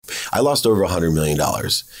I lost over $100 million.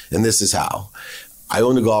 And this is how. I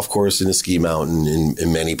owned a golf course in a ski mountain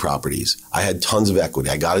in many properties. I had tons of equity.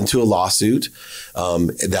 I got into a lawsuit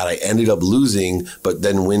that I ended up losing, but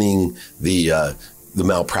then winning the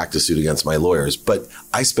malpractice suit against my lawyers. But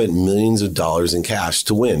I spent millions of dollars in cash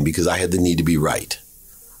to win because I had the need to be right.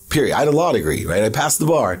 Period. I had a law degree, right? I passed the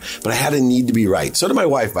bar, but I had a need to be right. So did my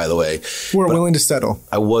wife, by the way. You weren't willing to settle.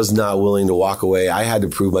 I was not willing to walk away. I had to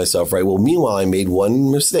prove myself right. Well, meanwhile, I made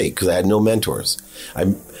one mistake because I had no mentors.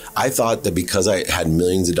 I thought that because I had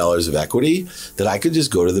millions of dollars of equity, that I could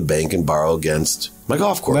just go to the bank and borrow against my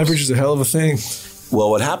golf course. Leverage is a hell of a thing. Well,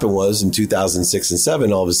 what happened was in 2006 and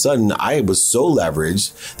 2007, all of a sudden, I was so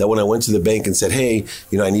leveraged that when I went to the bank and said, hey,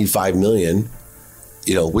 I need $5 million,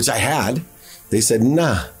 which I had, they said,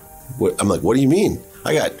 nah. I'm like, what do you mean?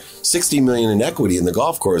 I got $60 million in equity in the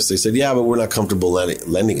golf course. They said, yeah, but we're not comfortable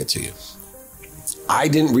lending it to you. I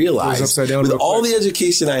didn't realize with all the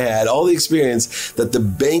education I had, all the experience, that the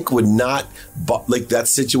bank would not, like that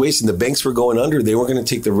situation, the banks were going under. They weren't going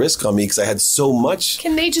to take the risk on me because I had so much.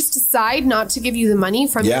 Can they just decide not to give you the money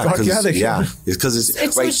from the bank? It's because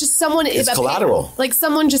it's right, just someone. It's collateral. Like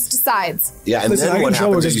someone just decides. Yeah, and then what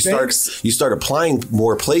happens is you start applying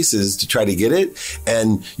more places to try to get it,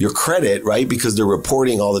 and your credit, right, because they're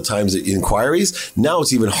reporting all the times inquiries, now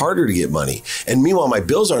it's even harder to get money. And meanwhile, my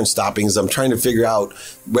bills aren't stopping as I'm trying to figure out,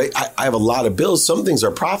 right, I have a lot of bills. Some things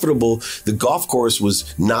are profitable. The golf course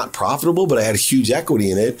was not profitable, but I had huge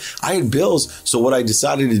equity in it. I had bills. So what I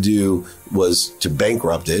decided to do was to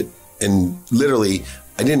bankrupt it. And literally,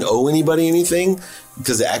 I didn't owe anybody anything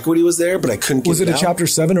because the equity was there, but I couldn't get it out. Was it a Chapter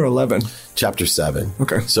 7 or 11? Chapter 7.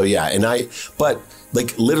 Okay. So yeah, but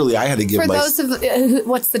like literally I had to give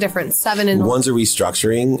what's the difference? 7 and one's a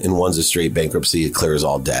restructuring and one's a straight bankruptcy. It clears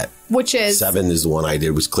all debt. Which is 7 is the one I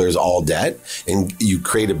did, which clears all debt, and you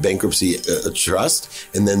create a bankruptcy trust,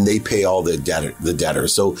 and then they pay all the debtor.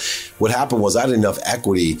 So what happened was I had enough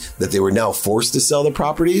equity that they were now forced to sell the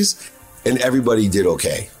properties, and everybody did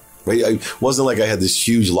okay. Right? It wasn't like I had this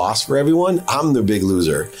huge loss for everyone. I'm the big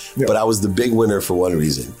loser, but I was the big winner for one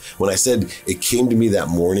reason. When I said it came to me that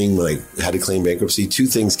morning when I had to claim bankruptcy, 2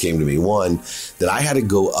 things came to me. One, that I had to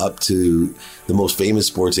go up to the most famous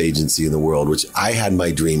sports agency in the world, which I had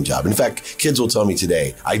my dream job. In fact, kids will tell me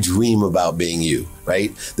today, I dream about being you,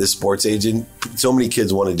 right? This sports agent, so many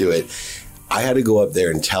kids want to do it. I had to go up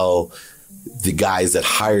there and tell the guys that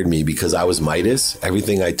hired me, because I was Midas,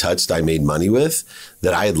 everything I touched, I made money with,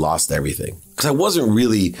 that I had lost everything. Because I wasn't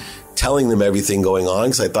really telling them everything going on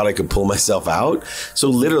because I thought I could pull myself out. So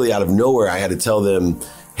literally out of nowhere, I had to tell them,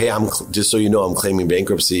 hey, just so you know, I'm claiming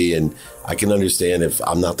bankruptcy, and I can understand if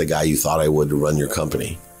I'm not the guy you thought I would to run your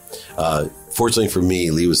company. Fortunately for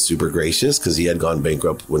me, Lee was super gracious because he had gone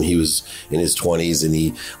bankrupt when he was in his 20s, and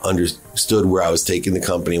he understood where I was taking the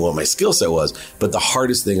company and what my skill set was. But the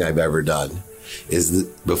hardest thing I've ever done is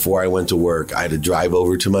that before I went to work, I had to drive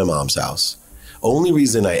over to my mom's house. Only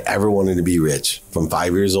reason I ever wanted to be rich from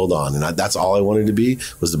 5 years old on, and that's all I wanted to be,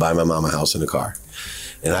 was to buy my mom a house and a car.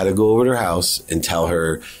 And I had to go over to her house and tell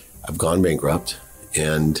her I've gone bankrupt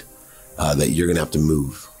and that you're going to have to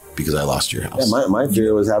move because I lost your house. Yeah, my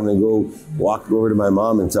fear was having to go walk over to my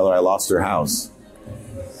mom and tell her I lost her house.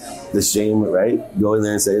 The shame, right? Go in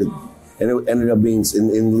there and say, and it ended up being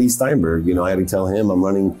in Lee Steinberg. I had to tell him I'm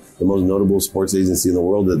running the most notable sports agency in the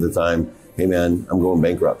world at the time. Hey man, I'm going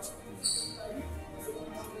bankrupt.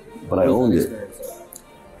 But I owned it.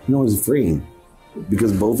 It was freeing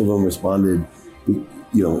because both of them responded,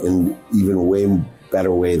 in even a way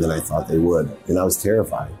better way than I thought they would. And I was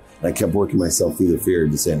terrified. And I kept working myself through the fear,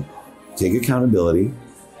 just saying, take accountability,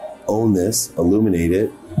 own this, illuminate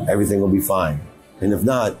it, everything will be fine. And if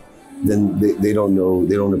not, then they don't know,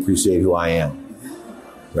 they don't appreciate who I am,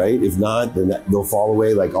 right? If not, then they'll fall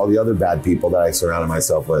away like all the other bad people that I surrounded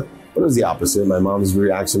myself with. But it was the opposite. My mom's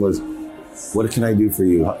reaction was, what can I do for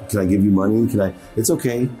you? Can I give you money? It's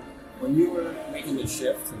okay. When you were making the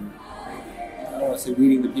shift, and I don't want to say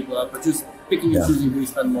weeding the people out, but just picking and choosing who you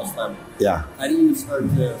spend the most time with. Yeah. How do you start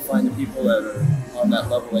to find the people that are on that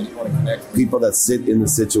level that you want to connect with? People that sit in the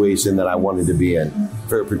situation that I wanted to be in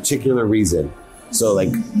for a particular reason. So like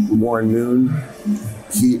Warren Moon,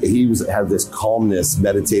 he had this calmness,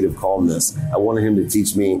 meditative calmness. I wanted him to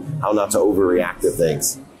teach me how not to overreact to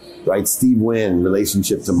things, right? Steve Wynn,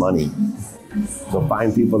 relationship to money. So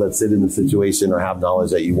find people that sit in the situation or have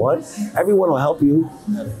knowledge that you want. Everyone will help you.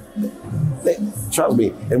 Trust me.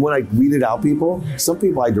 And when I weeded out people, some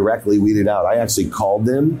people I directly weeded out. I actually called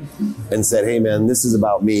them and said, hey man, this is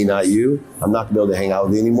about me, not you. I'm not gonna be able to hang out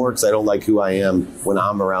with you anymore because I don't like who I am when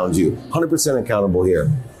I'm around you. 100% accountable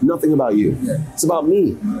here. Nothing about you. It's about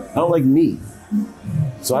me. I don't like me.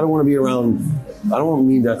 So I don't want to be around. I don't want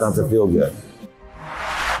me not to feel good.